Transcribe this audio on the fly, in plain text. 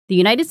The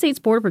United States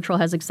Border Patrol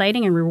has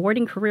exciting and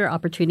rewarding career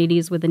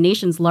opportunities with the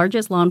nation's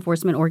largest law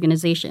enforcement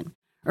organization.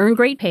 Earn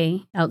great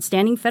pay,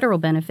 outstanding federal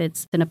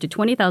benefits, and up to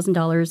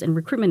 $20,000 in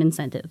recruitment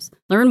incentives.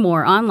 Learn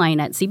more online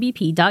at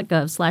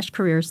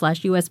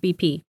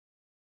cbp.gov/career/USBP.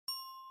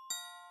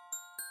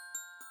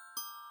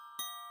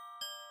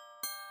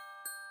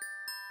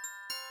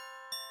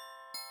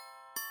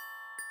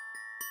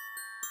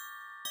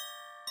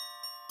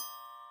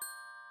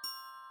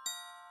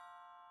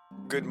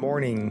 Good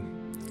morning.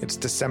 It's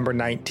December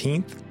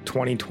 19th,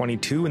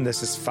 2022, and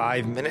this is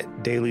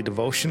 5-Minute Daily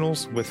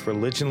Devotionals with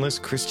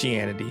Religionless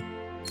Christianity.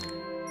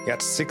 We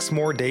got 6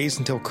 more days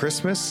until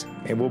Christmas,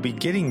 and we'll be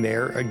getting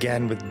there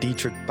again with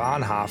Dietrich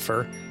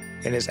Bonhoeffer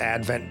and his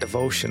Advent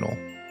devotional.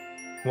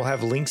 We'll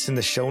have links in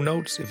the show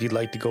notes if you'd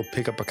like to go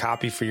pick up a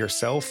copy for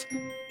yourself,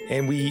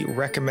 and we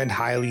recommend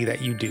highly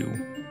that you do.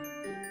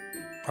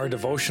 Our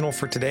devotional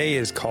for today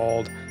is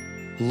called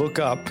Look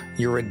Up,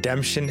 Your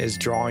Redemption is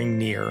Drawing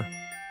Near.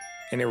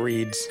 And it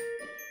reads,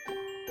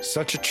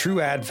 such a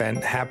true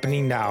Advent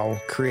happening now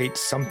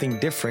creates something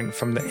different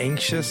from the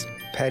anxious,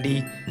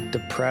 petty,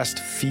 depressed,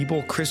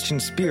 feeble Christian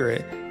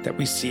spirit that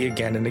we see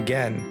again and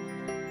again,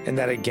 and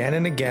that again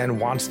and again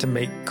wants to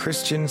make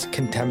Christians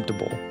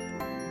contemptible.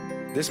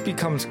 This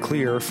becomes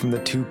clear from the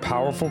 2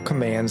 powerful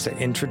commands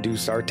that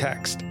introduce our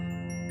text.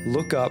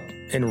 Look up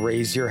and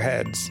raise your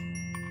heads.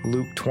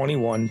 Luke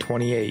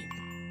 21:28.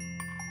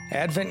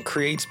 Advent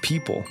creates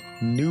people,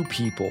 new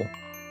people.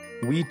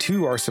 We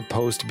too are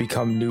supposed to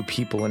become new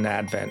people in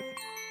Advent.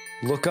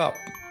 Look up,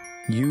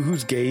 you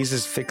whose gaze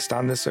is fixed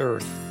on this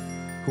earth,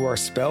 who are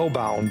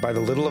spellbound by the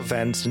little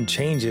events and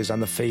changes on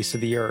the face of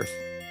the earth.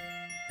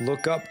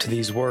 Look up to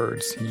these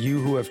words,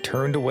 you who have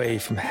turned away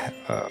from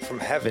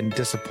heaven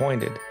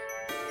disappointed.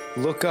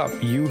 Look up,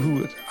 you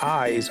whose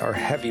eyes are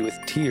heavy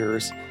with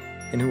tears,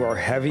 and who are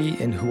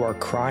heavy and who are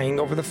crying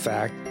over the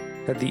fact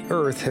that the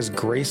earth has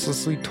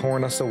gracelessly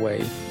torn us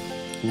away.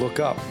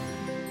 Look up,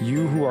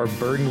 you who are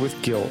burdened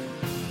with guilt,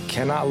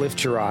 cannot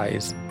lift your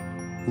eyes.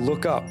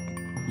 Look up,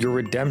 your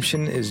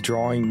redemption is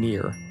drawing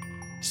near.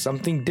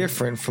 Something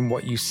different from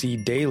what you see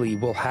daily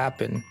will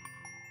happen.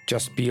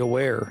 Just be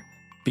aware,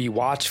 be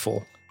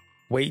watchful.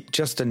 Wait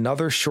just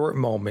another short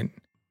moment.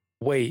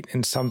 Wait,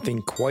 and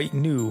something quite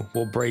new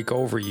will break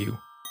over you.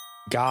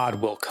 God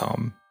will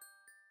come.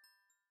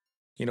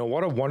 You know,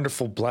 what a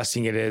wonderful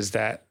blessing it is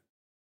that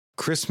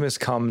Christmas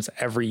comes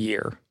every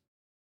year.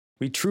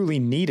 We truly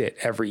need it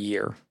every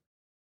year.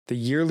 The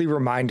yearly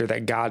reminder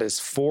that God is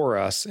for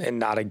us and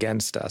not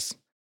against us.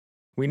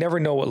 We never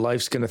know what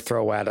life's going to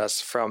throw at us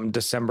from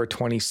December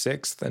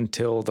 26th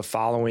until the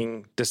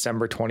following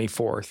December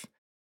 24th.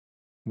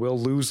 We'll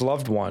lose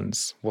loved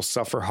ones, we'll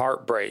suffer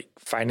heartbreak,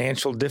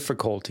 financial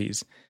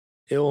difficulties,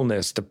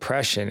 illness,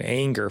 depression,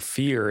 anger,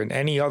 fear, and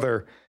any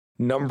other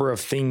number of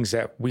things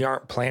that we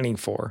aren't planning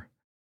for.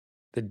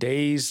 The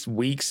days,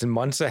 weeks, and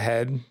months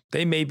ahead,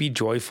 they may be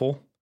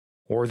joyful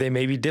or they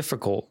may be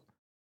difficult.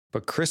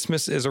 But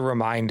Christmas is a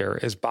reminder,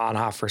 as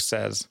Bonhoeffer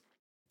says,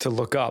 to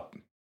look up.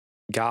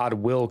 God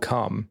will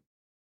come.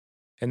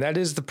 And that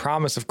is the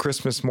promise of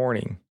Christmas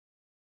morning.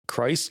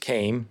 Christ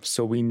came,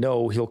 so we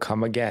know he'll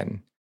come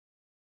again.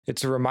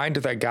 It's a reminder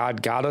that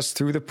God got us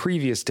through the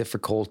previous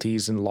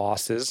difficulties and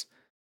losses,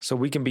 so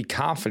we can be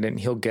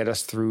confident he'll get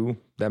us through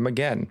them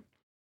again.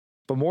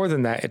 But more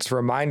than that, it's a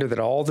reminder that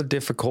all the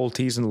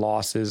difficulties and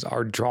losses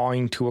are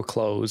drawing to a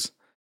close.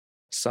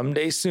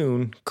 Someday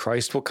soon,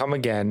 Christ will come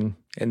again,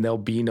 and there'll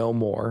be no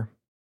more.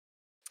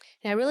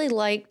 And I really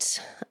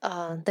liked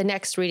the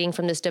next reading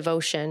from this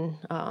devotion.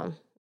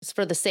 It's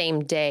for the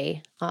same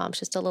day. It's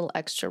just a little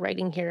extra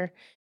writing here.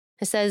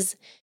 It says,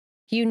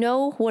 you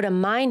know what a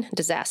mine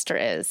disaster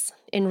is.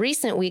 In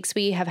recent weeks,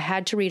 we have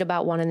had to read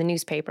about one in the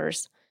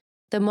newspapers.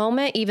 The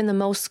moment even the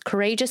most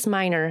courageous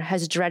miner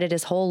has dreaded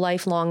his whole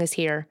life long is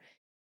here.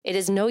 It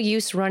is no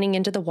use running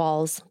into the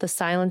walls. The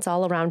silence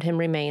all around him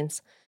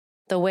remains.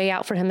 The way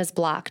out for him is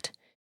blocked.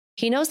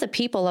 He knows the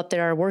people up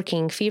there are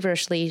working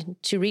feverishly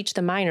to reach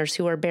the miners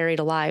who are buried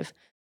alive.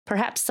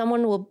 Perhaps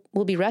someone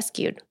will be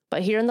rescued,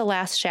 but here in the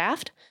last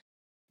shaft,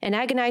 an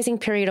agonizing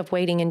period of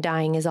waiting and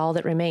dying is all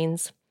that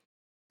remains.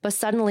 But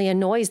suddenly a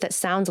noise that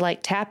sounds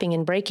like tapping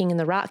and breaking in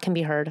the rock can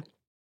be heard.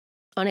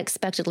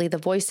 Unexpectedly, the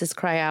voices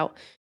cry out,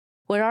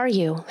 where are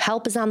you?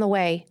 Help is on the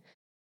way.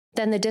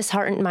 Then the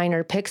disheartened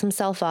miner picks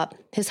himself up.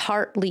 His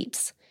heart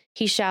leaps.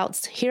 He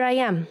shouts, here I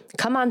am.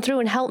 Come on through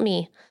and help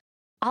me.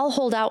 I'll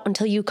hold out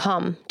until you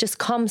come. Just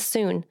come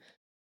soon.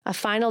 A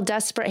final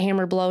desperate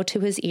hammer blow to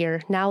his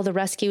ear. Now the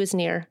rescue is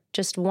near.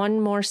 Just one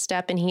more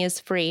step and he is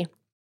free.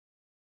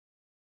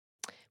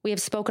 We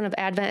have spoken of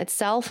Advent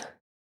itself.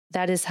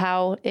 That is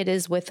how it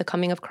is with the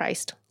coming of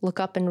Christ. Look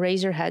up and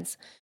raise your heads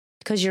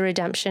because your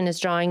redemption is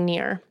drawing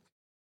near.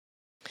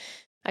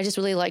 I just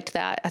really liked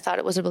that. I thought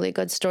it was a really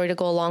good story to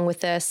go along with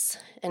this,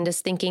 and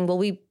just thinking, will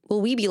we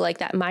be like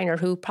that miner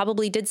who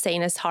probably did say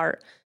in his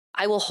heart,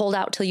 I will hold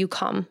out till you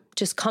come.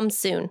 Just come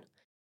soon.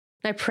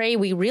 And I pray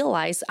we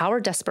realize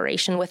our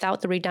desperation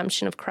without the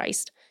redemption of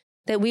Christ,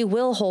 that we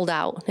will hold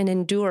out and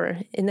endure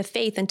in the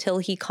faith until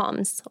he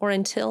comes or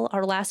until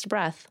our last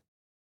breath.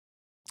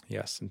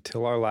 Yes,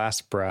 until our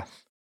last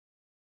breath.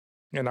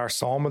 And our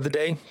psalm of the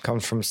day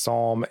comes from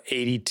Psalm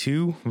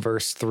 82,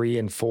 verse 3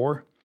 and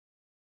 4.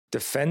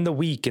 Defend the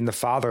weak and the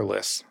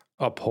fatherless.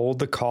 Uphold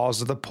the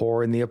cause of the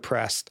poor and the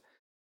oppressed.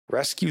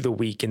 Rescue the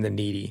weak and the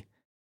needy.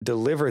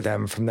 Deliver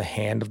them from the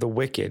hand of the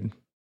wicked.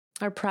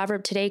 Our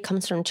proverb today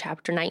comes from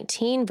chapter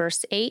 19,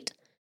 verse 8.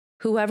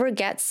 Whoever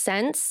gets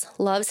sense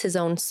loves his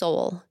own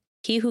soul.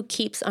 He who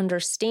keeps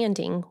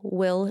understanding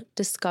will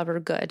discover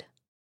good.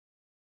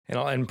 And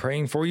I'll end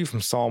praying for you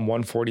from Psalm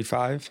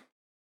 145.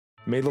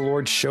 May the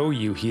Lord show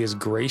you he is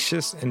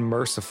gracious and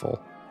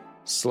merciful,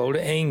 slow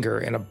to anger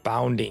and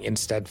abounding in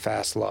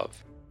steadfast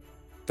love.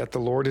 That the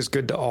Lord is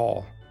good to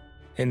all,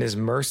 and his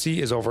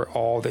mercy is over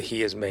all that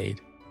he has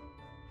made.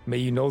 May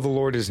you know the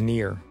Lord is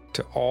near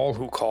to all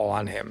who call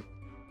on him,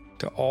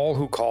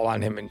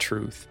 in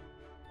truth.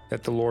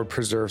 That the Lord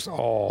preserves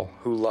all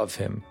who love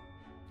him.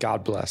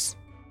 God bless.